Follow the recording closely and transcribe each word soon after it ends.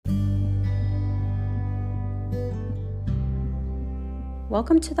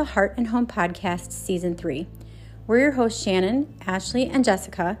Welcome to the Heart and Home Podcast Season 3. We're your hosts Shannon, Ashley, and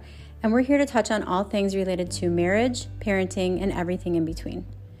Jessica, and we're here to touch on all things related to marriage, parenting, and everything in between.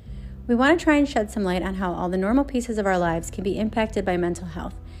 We want to try and shed some light on how all the normal pieces of our lives can be impacted by mental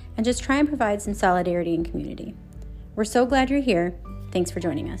health, and just try and provide some solidarity and community. We're so glad you're here. Thanks for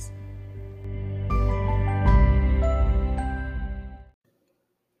joining us.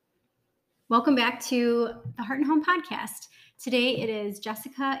 Welcome back to the Heart and Home Podcast. Today it is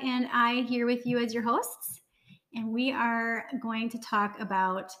Jessica and I here with you as your hosts, and we are going to talk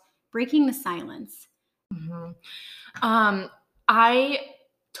about breaking the silence. I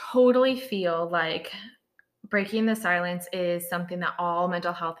totally feel like breaking the silence is something that all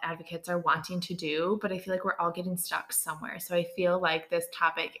mental health advocates are wanting to do, but I feel like we're all getting stuck somewhere. So I feel like this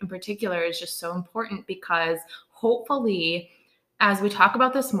topic in particular is just so important because hopefully, as we talk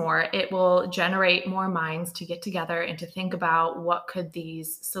about this more, it will generate more minds to get together and to think about what could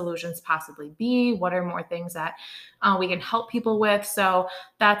these solutions possibly be? What are more things that we can help people with? So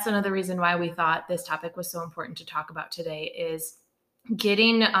that's another reason why we thought this topic was so important to talk about today, is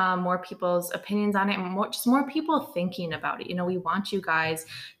getting more people's opinions on it and more people thinking about it. You know, we want you guys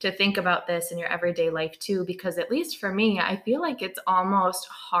to think about this in your everyday life too, because at least for me, I feel like it's almost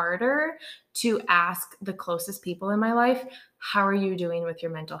harder to ask the closest people in my life, how are you doing with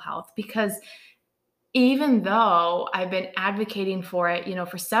your mental health? Because even though I've been advocating for it, you know,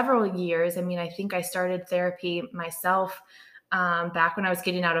 for several years, I mean, I think I started therapy myself back when I was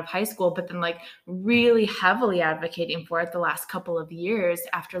getting out of high school, but then like really heavily advocating for it the last couple of years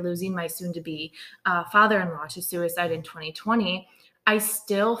after losing my soon-to-be father-in-law to suicide in 2020, I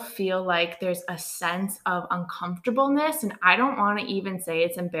still feel like there's a sense of uncomfortableness. And I don't want to even say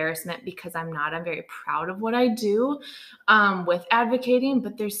it's embarrassment because I'm not. I'm very proud of what I do with advocating,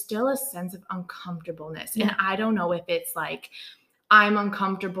 but there's still a sense of uncomfortableness. Yeah. And I don't know if it's like I'm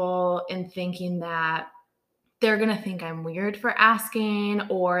uncomfortable in thinking that they're going to think I'm weird for asking,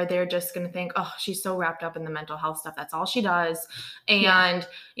 or they're just going to think, oh, she's so wrapped up in the mental health stuff. That's all she does. And,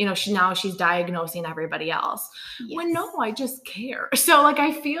 you know, she's diagnosing everybody else. Yes. When no, I just care. So like,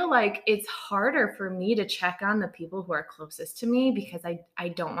 I feel like it's harder for me to check on the people who are closest to me because I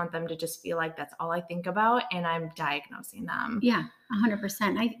don't want them to just feel like that's all I think about and I'm diagnosing them. Yeah,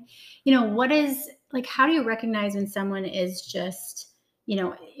 100%. What is like, how do you recognize when someone is just, you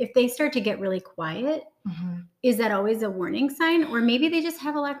know, if they start to get really quiet, is that always a warning sign? Or maybe they just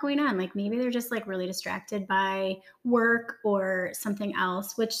have a lot going on. Like maybe they're just like really distracted by work or something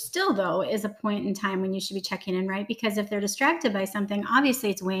else, which still though is a point in time when you should be checking in, right? Because if they're distracted by something, obviously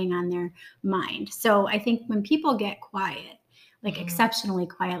it's weighing on their mind. So I think when people get quiet, like exceptionally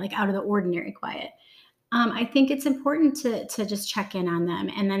quiet, like out of the ordinary quiet, I think it's important to just check in on them.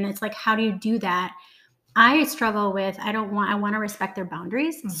 And then it's like, how do you do that? I struggle with, I want to respect their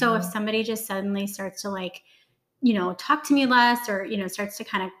boundaries. So if somebody just suddenly starts to like, you know, talk to me less or, you know, starts to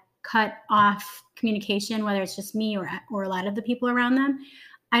kind of cut off communication, whether it's just me or a lot of the people around them,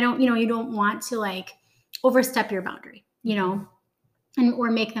 you don't want to like overstep your boundary, you know, or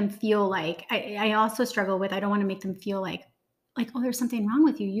make them feel like, I also struggle with, I don't want to make them feel like, oh, there's something wrong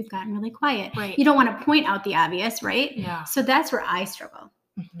with you. You've gotten really quiet. Right. You don't want to point out the obvious, right? Yeah. So that's where I struggle.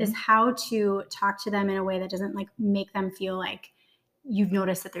 Is how to talk to them in a way that doesn't like make them feel like you've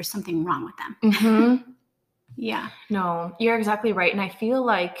noticed that there's something wrong with them. Yeah. No, you're exactly right. And I feel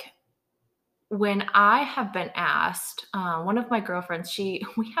like when I have been asked, one of my girlfriends, we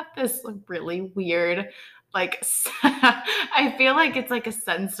have this really weird, like, I feel like it's like a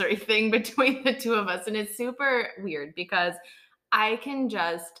sensory thing between the two of us. And it's super weird because I can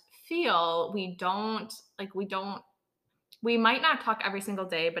just feel we might not talk every single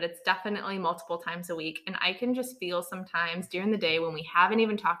day, but it's definitely multiple times a week. And I can just feel sometimes during the day when we haven't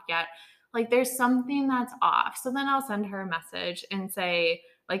even talked yet, like there's something that's off. So then I'll send her a message and say,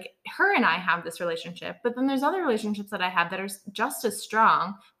 like, her and I have this relationship, but then there's other relationships that I have that are just as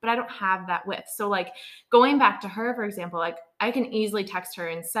strong, but I don't have that with. So like going back to her, for example, like I can easily text her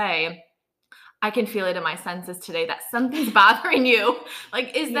and say, I can feel it in my senses today that something's bothering you.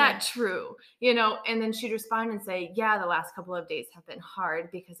 Like, is that true? You know, and then she'd respond and say, yeah, the last couple of days have been hard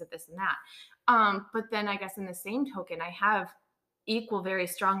because of this and that. But then I guess in the same token, I have very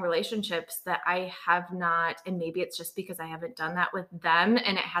strong relationships that I have not, and maybe it's just because I haven't done that with them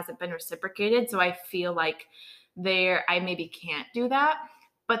and it hasn't been reciprocated. So I feel like I maybe can't do that.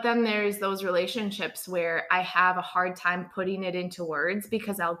 But then there's those relationships where I have a hard time putting it into words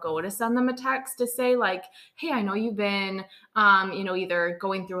because I'll go to send them a text to say like, hey, I know you've been, either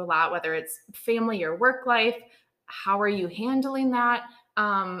going through a lot, whether it's family or work life. How are you handling that?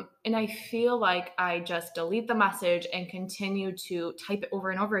 And I feel like I just delete the message and continue to type it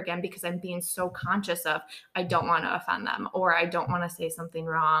over and over again because I'm being so conscious of I don't want to offend them, or I don't want to say something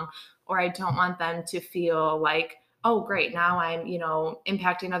wrong, or I don't want them to feel like, oh, great, now I'm,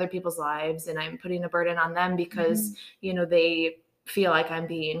 impacting other people's lives and I'm putting a burden on them because, they feel like I'm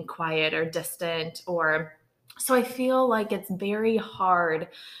being quiet or distant, or so I feel like it's very hard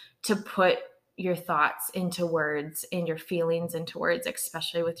to put your thoughts into words and your feelings into words,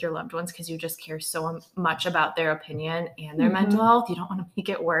 especially with your loved ones, because you just care so much about their opinion and their mental health. You don't want to make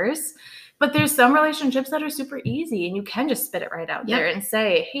it worse. But there's some relationships that are super easy and you can just spit it right out there and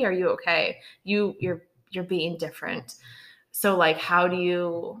say, hey, are you okay? You're being different. So like, how do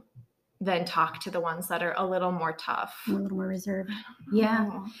you then talk to the ones that are a little more tough? A little more reserved.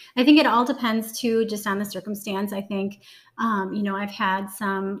 Yeah. I think it all depends too, just on the circumstance. I think, I've had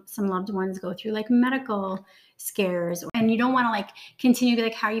some loved ones go through like medical scares, and you don't want to like continue to be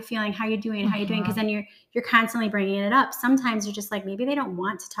like, how are you feeling? How are you doing? How are you doing? Because then you're constantly bringing it up. Sometimes you're just like, maybe they don't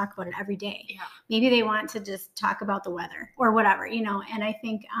want to talk about it every day. Yeah. Maybe they want to just talk about the weather or whatever, and I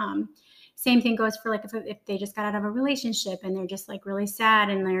think, same thing goes for like if they just got out of a relationship and they're just like really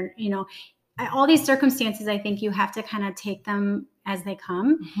sad and they're, all these circumstances, I think you have to kind of take them as they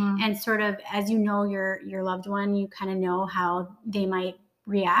come and sort of, as your loved one, you kind of know how they might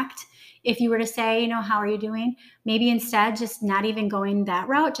react. If you were to say, how are you doing? Maybe instead just not even going that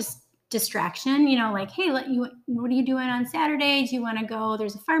route, just distraction, like, hey, what are you doing on Saturday? Do you want to go?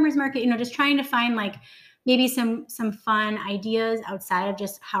 There's a farmer's market, just trying to find like maybe some fun ideas outside of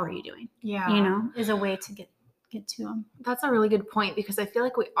just how are you doing? Yeah. Is a way to get to them. That's a really good point, because I feel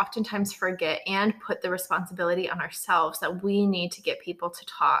like we oftentimes forget and put the responsibility on ourselves that we need to get people to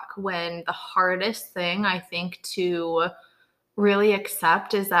talk, when the hardest thing I think to really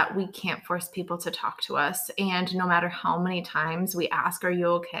accept is that we can't force people to talk to us. And no matter how many times we ask, are you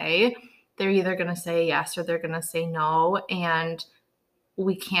okay? They're either going to say yes or they're going to say no. And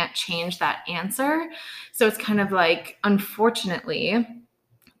we can't change that answer. So it's kind of like, unfortunately,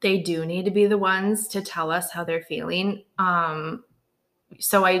 they do need to be the ones to tell us how they're feeling.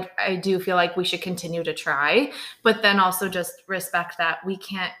 So I do feel like we should continue to try, but then also just respect that we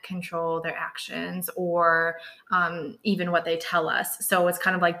can't control their actions or even what they tell us. So it's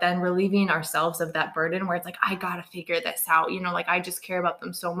kind of like then relieving ourselves of that burden where it's like, I got to figure this out, like I just care about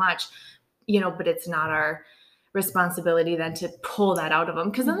them so much, but it's not our responsibility then to pull that out of them,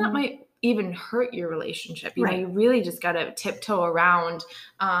 because then that might even hurt your relationship. You know, you really just got to tiptoe around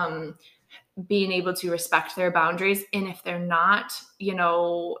being able to respect their boundaries. And if they're not,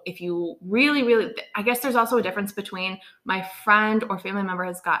 if you really, really, I guess there's also a difference between my friend or family member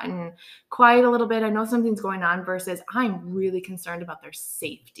has gotten quiet a little bit, I know something's going on, versus I'm really concerned about their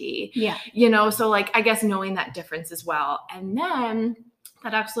safety. Yeah. So like, I guess knowing that difference as well. And then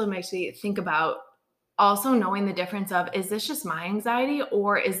that actually makes me think about also knowing the difference of, is this just my anxiety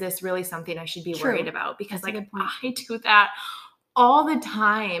or is this really something I should be worried about? Because like I do that all the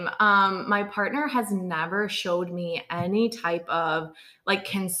time. My partner has never showed me any type of like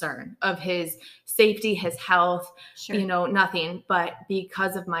concern of his safety, his health, nothing. But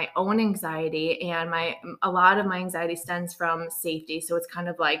because of my own anxiety, and a lot of my anxiety stems from safety. So it's kind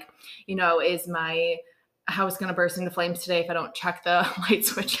of like, is my house going to burst into flames today if I don't check the light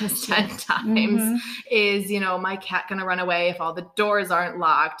switches 10 times? Is, my cat going to run away if all the doors aren't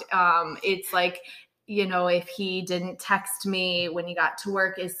locked? It's like, if he didn't text me when he got to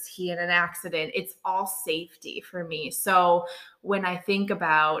work, is he in an accident? It's all safety for me. So when I think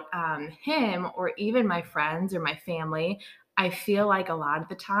about him or even my friends or my family, I feel like a lot of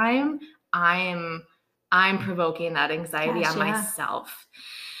the time I'm provoking that anxiety on myself.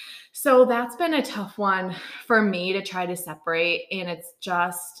 So that's been a tough one for me to try to separate. And it's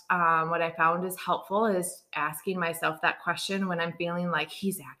just what I found is helpful is asking myself that question when I'm feeling like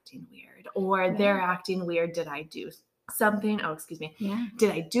he's acting weird or they're acting weird. Did I do something? Oh, excuse me. Yeah.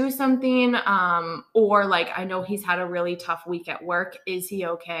 Did I do something? Or like, I know he's had a really tough week at work. Is he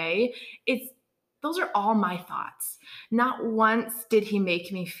okay? Those are all my thoughts. Not once did he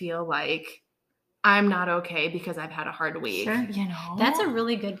make me feel like I'm not okay because I've had a hard week. Sure. That's a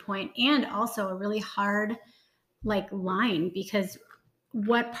really good point, and also a really hard line, because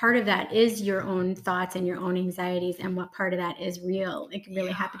what part of that is your own thoughts and your own anxieties, and what part of that is real,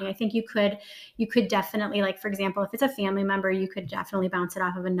 really happening. I think you could definitely, for example, if it's a family member, you could definitely bounce it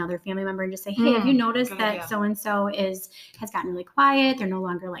off of another family member and just say, hey, have you noticed that so-and-so has gotten really quiet? They're no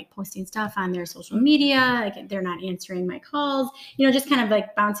longer posting stuff on their social media. They're not answering my calls, just kind of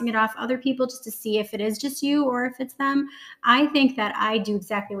bouncing it off other people just to see if it is just you or if it's them. I think that I do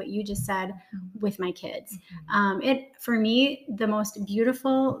exactly what you just said with my kids. For me, the most beautiful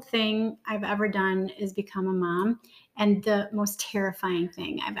beautiful thing I've ever done is become a mom. And the most terrifying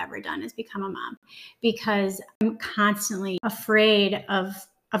thing I've ever done is become a mom, because I'm constantly afraid of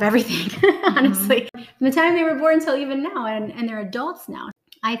everything, honestly, from the time they were born until even now, and they're adults now.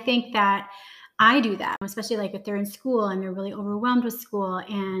 I think that I do that, especially like if they're in school and they're really overwhelmed with school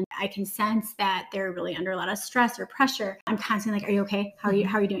and I can sense that they're really under a lot of stress or pressure. I'm constantly like, are you okay? How are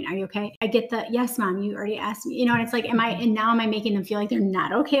you doing? Are you okay? I get the, yes, mom, you already asked me, and it's like, am I making them feel like they're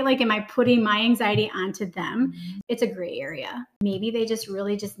not okay? Like, am I putting my anxiety onto them? It's a gray area. Maybe they just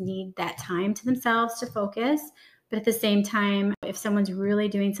really just need that time to themselves to focus. But at the same time, if someone's really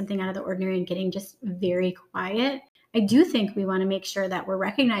doing something out of the ordinary and getting just very quiet, I do think we want to make sure that we're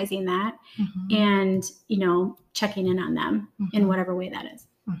recognizing that and, checking in on them in whatever way that is.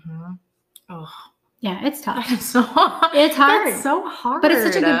 Oh, yeah, it's tough. It's hard. It's so hard. But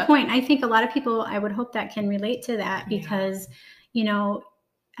it's such a good point. I think a lot of people, I would hope, that can relate to that, because,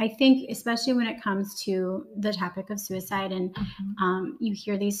 I think especially when it comes to the topic of suicide and you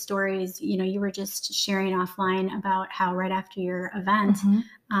hear these stories, you were just sharing offline about how right after your event,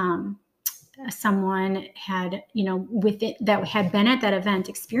 someone had, with it that had been at that event,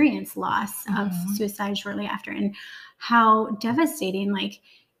 experienced loss of suicide shortly after, and how devastating. Like,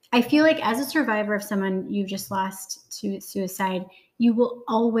 I feel like as a survivor of someone you've just lost to suicide, you will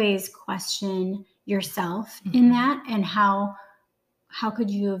always question yourself in that, and how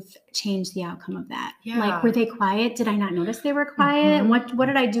could you have changed the outcome of that? Yeah. Like, were they quiet? Did I not notice they were quiet? What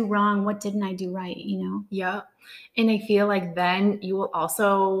did I do wrong? What didn't I do right? Yeah. And I feel like then you will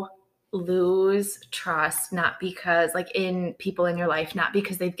also lose trust, not because like in people in your life, not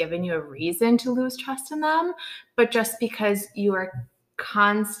because they've given you a reason to lose trust in them, but just because you are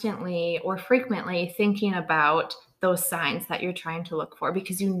constantly or frequently thinking about those signs that you're trying to look for,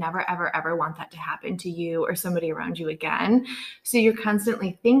 because you never, ever, ever want that to happen to you or somebody around you again. So you're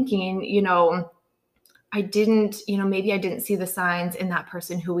constantly thinking, maybe I didn't see the signs in that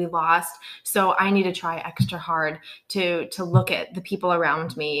person who we lost. So I need to try extra hard to look at the people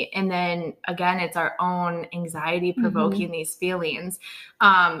around me. And then again, it's our own anxiety provoking these feelings,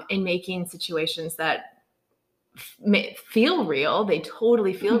 and making situations that feel real. They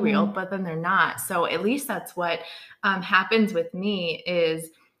totally feel real, but then they're not. So at least that's what happens with me is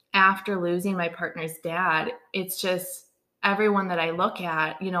after losing my partner's dad, it's just everyone that I look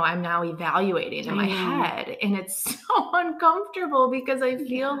at, I'm now evaluating in my head, and it's so uncomfortable because I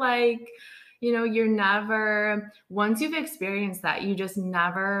feel like, you're never, once you've experienced that, you just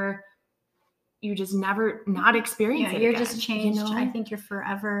never not experience it you're again, just changed. I think you're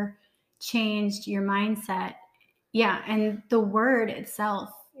forever changed, your mindset. Yeah. And the word itself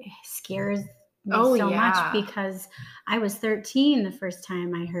scares me much, because I was 13 the first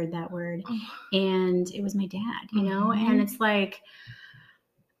time I heard that word, and it was my dad, and it's like,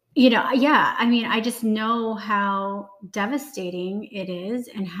 I mean, I just know how devastating it is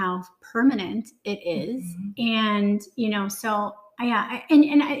and how permanent it is. And, so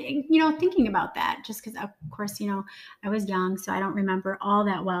and I, thinking about that, just because, of course, I was young, so I don't remember all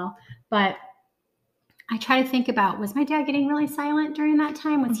that well, but I try to think about, was my dad getting really silent during that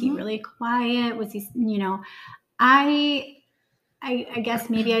time? Was he really quiet? Was he, I guess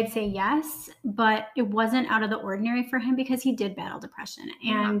maybe I'd say yes, but it wasn't out of the ordinary for him, because he did battle depression,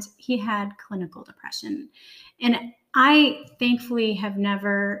 and he had clinical depression. And I thankfully have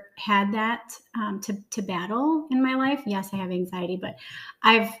never had that to battle in my life. Yes, I have anxiety, but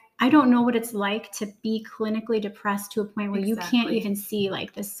I don't know what it's like to be clinically depressed to a point where you can't even see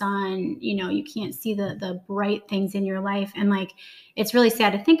like the sun, you can't see the bright things in your life. And like, it's really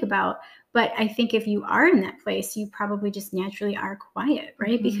sad to think about. But I think if you are in that place, you probably just naturally are quiet,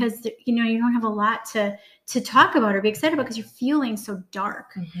 right? Because, you don't have a lot to talk about or be excited about, because you're feeling so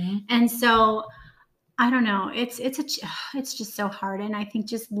dark. And so I don't know. It's just so hard. And I think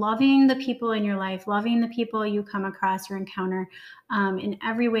just loving the people in your life, loving the people you come across or encounter in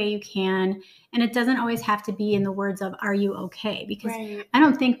every way you can. And it doesn't always have to be in the words of, are you okay? Because I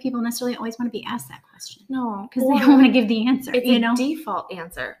don't think people necessarily always want to be asked that question. No. Because they don't want to give the answer. It's a default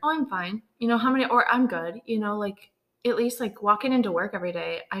answer. Oh, I'm fine. Or I'm good. Like at least like walking into work every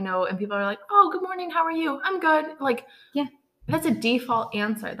day, I know, and people are like, oh, good morning. How are you? I'm good. Like, yeah. That's a default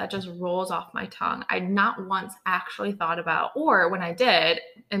answer that just rolls off my tongue. I not once actually thought about, or when I did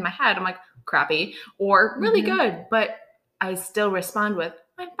in my head, I'm like, crappy or really good, but I still respond with,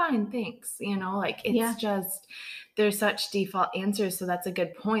 I'm fine, thanks. Like it's just, there's such default answers. So that's a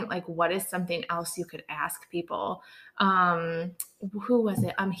good point. Like, what is something else you could ask people? Who was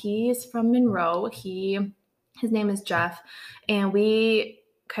it? He's from Monroe. His name is Jeff, and we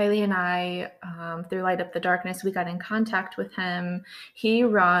Kylie and I, through Light Up the Darkness, we got in contact with him. He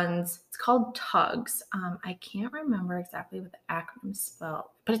runs, it's called TUGS. I can't remember exactly what the acronym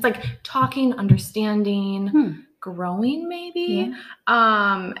spell, but it's like talking, understanding, growing maybe,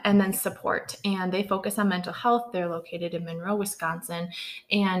 and then support. And they focus on mental health. They're located in Monroe, Wisconsin.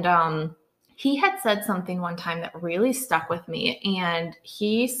 And he had said something one time that really stuck with me. And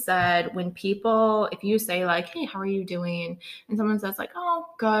he said, when people, if you say like, hey, how are you doing? And someone says like, oh,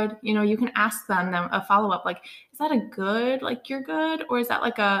 good. You know, you can ask them a follow-up, like, is that a good, like you're good? Or is that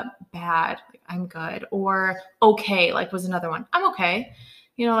like a bad, like I'm good? Or okay, like was another one. I'm okay.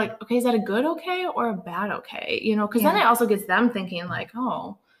 You know, like, okay, is that a good okay or a bad okay? You know, because then it also gets them thinking like,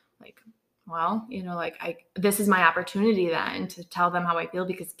 oh, like, well, you know, like this is my opportunity then to tell them how I feel,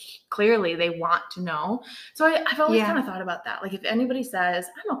 because clearly they want to know. So I've always kind of thought about that. Like if anybody says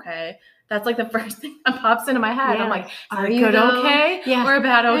I'm okay, that's like the first thing that pops into my head. I'm like, are you good okay or a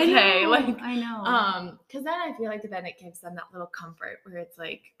bad okay? I know. Because then I feel like then it gives them that little comfort where it's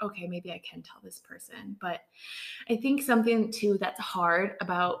like, okay, maybe I can tell this person. But I think something too that's hard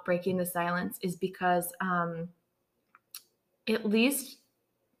about breaking the silence is because at least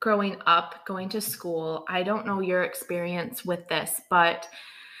growing up, going to school, I don't know your experience with this, but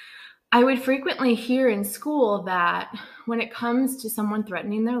I would frequently hear in school that when it comes to someone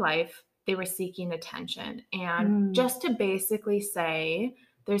threatening their life, they were seeking attention. And just to basically say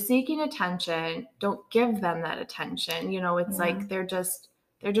they're seeking attention, don't give them that attention. You know, it's like they're just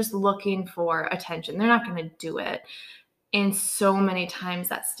looking for attention. They're not going to do it. And so many times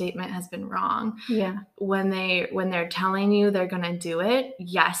that statement has been wrong. Yeah. When they're telling you they're going to do it,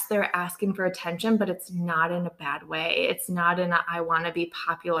 yes, they're asking for attention, but it's not in a bad way. It's not in a I want to be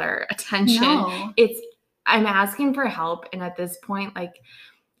popular attention. No. It's I'm asking for help. And at this point, like,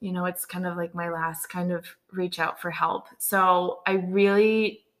 you know, it's kind of like my last kind of reach out for help. So I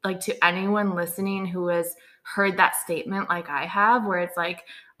really like to anyone listening who has heard that statement like I have, where it's like,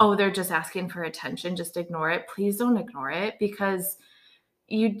 oh, they're just asking for attention, just ignore it. Please don't ignore it, because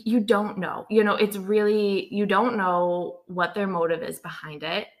you don't know. You know, it's really, you don't know what their motive is behind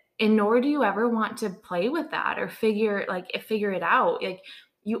it. And nor do you ever want to play with that or figure it out. Like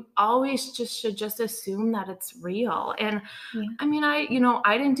you always should just assume that it's real. And I mean, I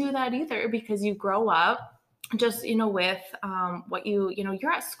didn't do that either, because you grow up just, you know, with what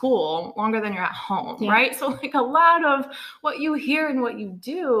you're at school longer than you're at home, right? So like a lot of what you hear and what you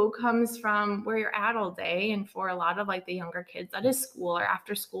do comes from where you're at all day. And for a lot of like the younger kids, that is school or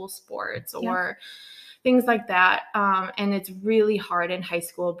after school sports or things like that. And it's really hard in high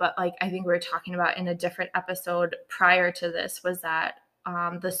school. But like I think we were talking about in a different episode prior to this was that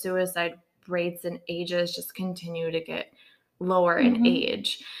the suicide rates and ages just continue to get lower in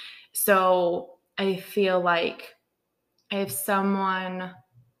age. So I feel like if someone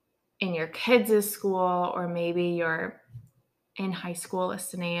in your kids' school, or maybe you're in high school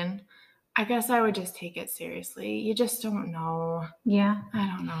listening, I guess I would just take it seriously. You just don't know. Yeah. I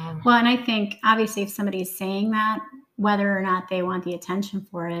don't know. Well, and I think obviously if somebody's saying that, whether or not they want the attention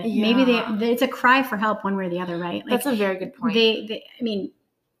for it, maybe it's a cry for help one way or the other, right? Like, that's a very good point. I mean,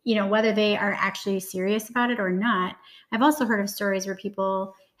 you know, whether they are actually serious about it or not. I've also heard of stories where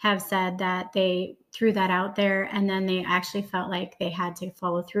people have said that they threw that out there and then they actually felt like they had to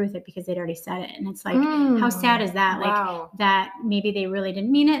follow through with it because they'd already said it. And it's like, how sad is that? Wow. Like that maybe they really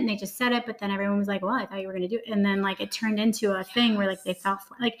didn't mean it and they just said it, but then everyone was like, well, I thought you were going to do it. And then like it turned into a thing where like they felt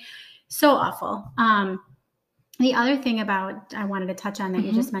like so awful. The other thing about, I wanted to touch on that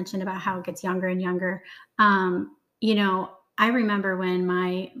you just mentioned about how it gets younger and younger. You know, I remember when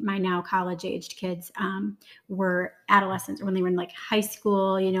my now college aged kids were adolescents, or when they were in like high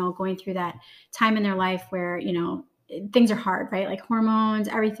school, you know, going through that time in their life where, you know, things are hard, right? Like hormones,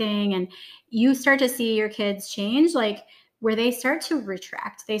 everything. And you start to see your kids change, like where they start to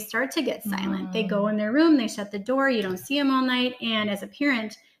retract, they start to get silent. They go in their room, they shut the door, you don't see them all night. And as a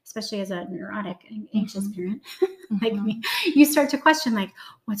parent, especially as a neurotic and anxious parent like me, you start to question, like,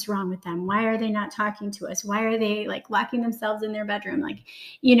 what's wrong with them? Why are they not talking to us? Why are they like locking themselves in their bedroom? Like,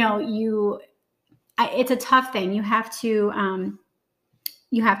 you know, it's a tough thing. You have to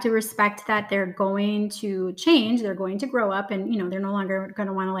respect that they're going to change. They're going to grow up and, you know, they're no longer going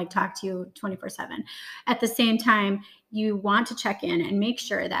to want to like talk to you 24/7. At the same time, you want to check in and make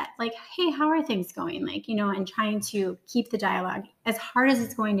sure that like, hey, how are things going? Like, you know, and trying to keep the dialogue as hard as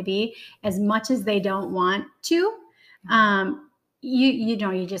it's going to be, as much as they don't want to, you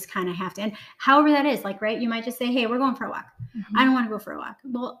know, you just kind of have to, and however that is, like, right. You might just say, hey, we're going for a walk. I don't want to go for a walk.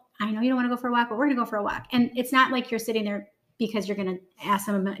 Well, I know you don't want to go for a walk, but we're going to go for a walk. And it's not like you're sitting there because you're going to ask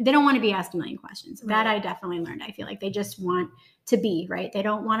them, they don't want to be asked a million questions. Right. That I definitely learned. I feel like they just want to be, right? They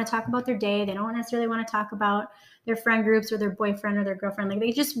don't want to talk about their day. They don't necessarily want to talk about their friend groups or their boyfriend or their girlfriend. Like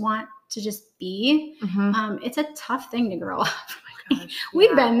they just want to just be. It's a tough thing to grow up. Oh my gosh,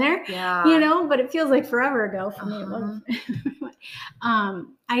 We've been there, yeah. But it feels like forever ago for me. It was.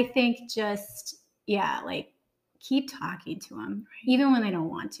 I think just, like keep talking to them, even when they don't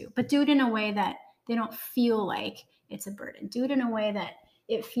want to, but do it in a way that they don't feel like it's a burden. Do it in a way that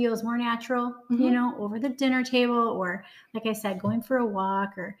it feels more natural, over the dinner table, or like I said, going for a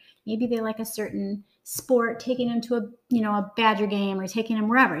walk, or maybe they like a certain sport, taking them to a Badger game, or taking them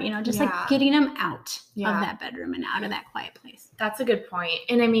wherever, just like getting them out of that bedroom and out of that quiet place. That's a good point.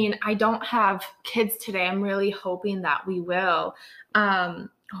 And I mean, I don't have kids today. I'm really hoping that we will,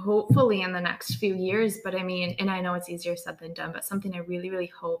 hopefully in the next few years. But I mean, and I know it's easier said than done, but something I really, really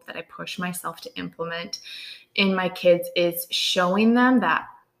hope that I push myself to implement in my kids is showing them that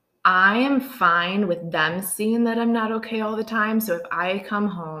I am fine with them seeing that I'm not okay all the time. So if I come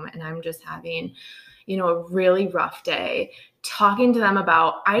home and I'm just having, a really rough day, talking to them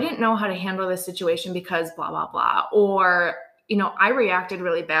about, I didn't know how to handle this situation because blah, blah, blah. Or, I reacted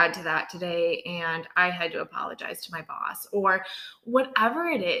really bad to that today and I had to apologize to my boss, or whatever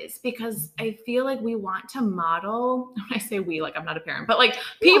it is, because I feel like we want to model, when I say we, like I'm not a parent, but like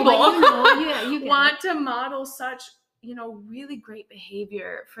people you want to model such, really great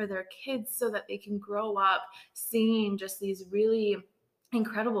behavior for their kids so that they can grow up seeing just these really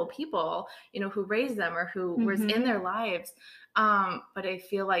incredible people, who raised them or who was in their lives. But I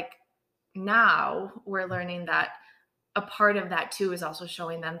feel like now we're learning that a part of that too is also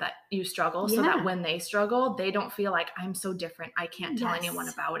showing them that you struggle, so that when they struggle, they don't feel like I'm so different, I can't tell anyone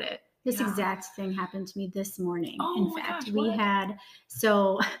about it. This exact thing happened to me this morning. Oh, in fact, gosh, we had,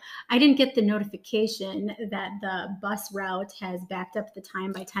 so I didn't get the notification that the bus route has backed up the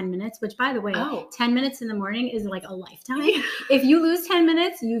time by 10 minutes, which by the way, 10 minutes in the morning is like a lifetime. If you lose 10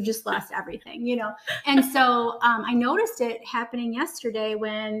 minutes, you've just lost everything, And so I noticed it happening yesterday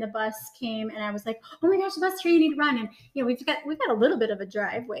when the bus came and I was like, oh my gosh, the bus here, you need to run. And we've got a little bit of a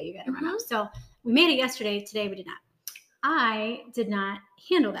driveway you got to run up. So we made it yesterday. Today we did not. I did not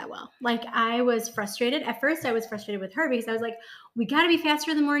handle that well. Like I was frustrated. At first I was frustrated with her because I was like, we got to be faster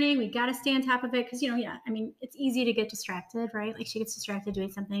in the morning. We got to stay on top of it. Cause it's easy to get distracted, right? Like she gets distracted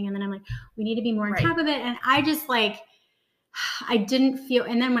doing something. And then I'm like, we need to be more on top of it. And I just I didn't feel,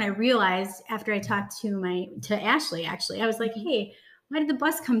 and then when I realized after I talked to Ashley, actually, I was like, hey, why did the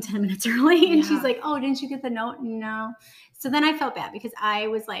bus come 10 minutes early? And she's like, oh, didn't you get the note? No. So then I felt bad because I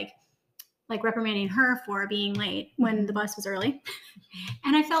was like reprimanding her for being late when the bus was early.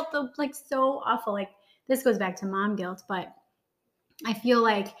 And I felt so awful. Like this goes back to mom guilt, but I feel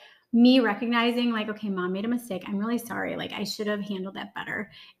like me recognizing okay, mom made a mistake. I'm really sorry. Like I should have handled that better.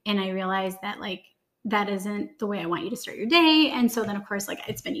 And I realized that that isn't the way I want you to start your day. And so then of course,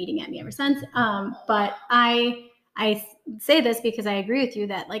 it's been eating at me ever since. But I say this because I agree with you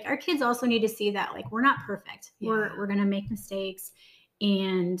that our kids also need to see that we're not perfect. Yeah. We're going to make mistakes.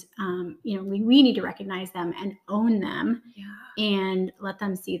 And, we need to recognize them and own them and let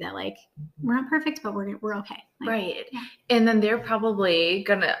them see that we're not perfect, but we're okay. Right. Yeah. And then they're probably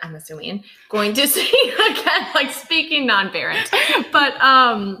I'm assuming going to say again, speaking non-parent, but,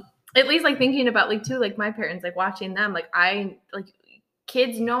 at least thinking about too, my parents, watching them,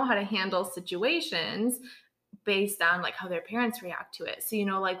 kids know how to handle situations based on how their parents react to it. So,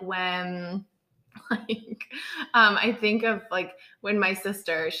 when I think of when my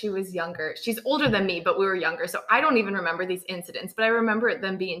sister, she was younger, she's older than me, but we were younger. So I don't even remember these incidents, but I remember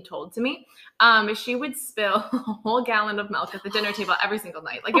them being told to me. She would spill a whole gallon of milk at the dinner table every single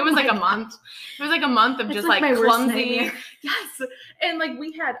night. It was a month. It was a month of just clumsy. Yes. And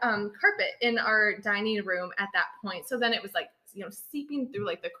we had carpet in our dining room at that point. So then it was seeping through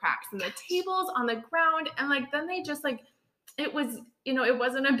the cracks in the tables on the ground. And then they just it was, it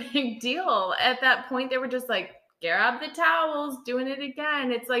wasn't a big deal. At that point, they were just grab the towels, doing it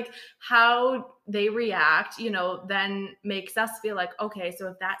again. It's how they react, then makes us feel okay, so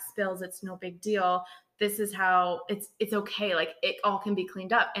if that spills, it's no big deal. This is how it's okay. It all can be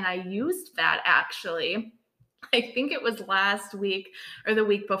cleaned up. And I used that actually. I think it was last week or the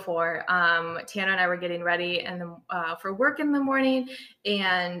week before. Tana and I were getting ready for work in the morning,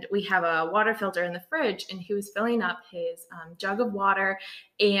 and we have a water filter in the fridge, and he was filling up his jug of water,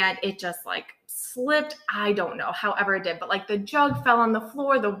 and it just slipped. I don't know, however it did, but the jug fell on the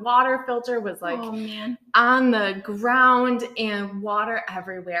floor. The water filter was on the ground and water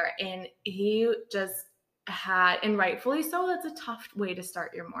everywhere, and he just and rightfully so, that's a tough way to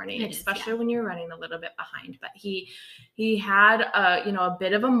start your morning, especially when you're running a little bit behind. But he had a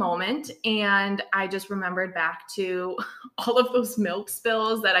bit of a moment, and I just remembered back to all of those milk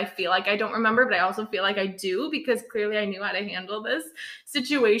spills that I feel like I don't remember, but I also feel like I do, because clearly I knew how to handle this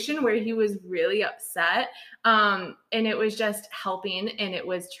situation where he was really upset. And it was just helping, and it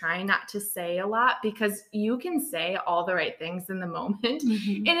was trying not to say a lot, because you can say all the right things in the moment,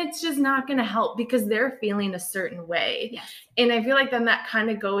 and it's just not going to help because they're feeling a certain way. Yes. And I feel like then that kind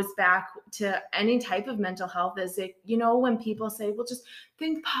of goes back to any type of mental health, is it, when people say, well, just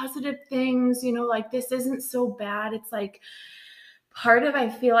think positive things, like this isn't so bad. It's like part of, I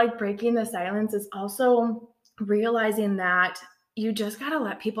feel like breaking the silence is also realizing that you just got to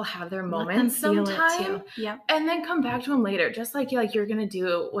let people have their moments sometime, and then come back to them later, just like you're going to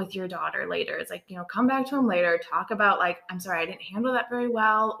do with your daughter later. It's like, come back to them later, talk about like, I'm sorry, I didn't handle that very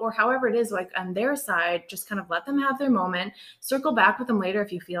well, or however it is, like on their side, just kind of let them have their moment, circle back with them later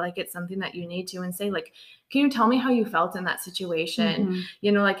if you feel like it's something that you need to, and say like, can you tell me how you felt in that situation?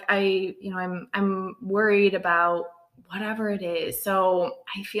 Like I'm worried about whatever it is. So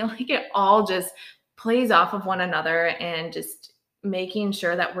I feel like it all just plays off of one another, and just making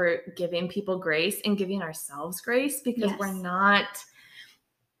sure that we're giving people grace and giving ourselves grace, because I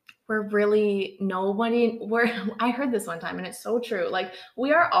heard this one time, and it's so true. Like,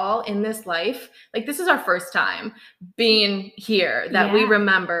 we are all in this life. Like, this is our first time being here that we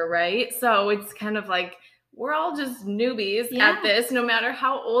remember, right? So it's kind of like, we're all just newbies at this, no matter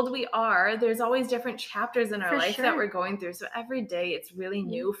how old we are. There's always different chapters in our life that we're going through. So every day it's really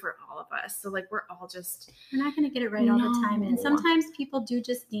new for all of us. So like, we're not going to get it right all the time. And sometimes people do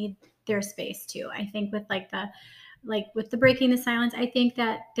just need their space too. I think with with the breaking the silence, I think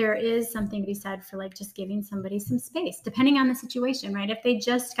that there is something to be said for like just giving somebody some space, depending on the situation, right? If they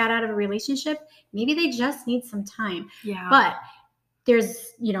just got out of a relationship, maybe they just need some time. Yeah. But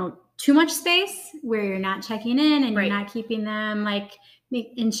there's, too much space where you're not checking in, and you're not keeping them like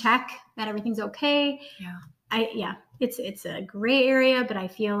in check that everything's okay. It's a gray area, but I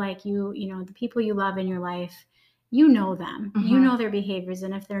feel like the people you love in your life, them, their behaviors.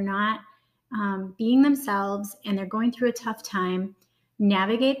 And if they're not being themselves and they're going through a tough time,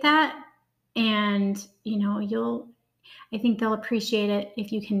 navigate that. And, I think they'll appreciate it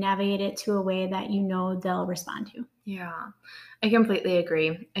if you can navigate it to a way that they'll respond to. Yeah, I completely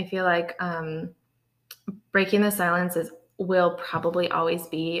agree. I feel like breaking the silence will probably always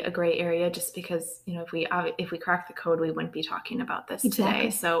be a gray area, just because, if we crack the code, we wouldn't be talking about this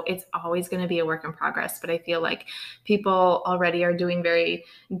today. So it's always going to be a work in progress. But I feel like people already are doing very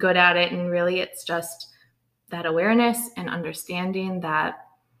good at it. And really, it's just that awareness and understanding that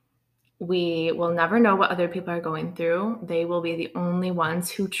we will never know what other people are going through. They will be the only ones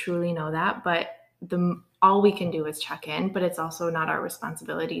who truly know that. But all we can do is check in. But it's also not our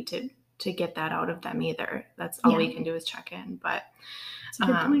responsibility to get that out of them either. That's all we can do is check in. But that's a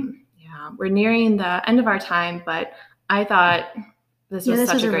good point. Yeah, we're nearing the end of our time, but I thought this was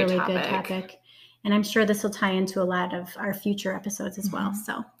such a great really topic. Good topic. And I'm sure this will tie into a lot of our future episodes as well.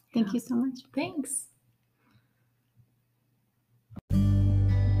 So thank you so much. Thanks.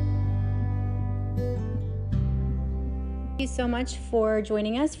 Thank you so much for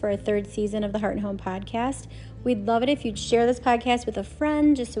joining us for our third season of the Heart and Home podcast. We'd love it if you'd share this podcast with a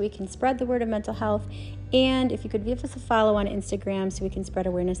friend, just so we can spread the word of mental health. And if you could give us a follow on Instagram so we can spread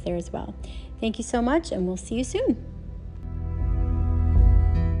awareness there as well. Thank you so much, and we'll see you soon.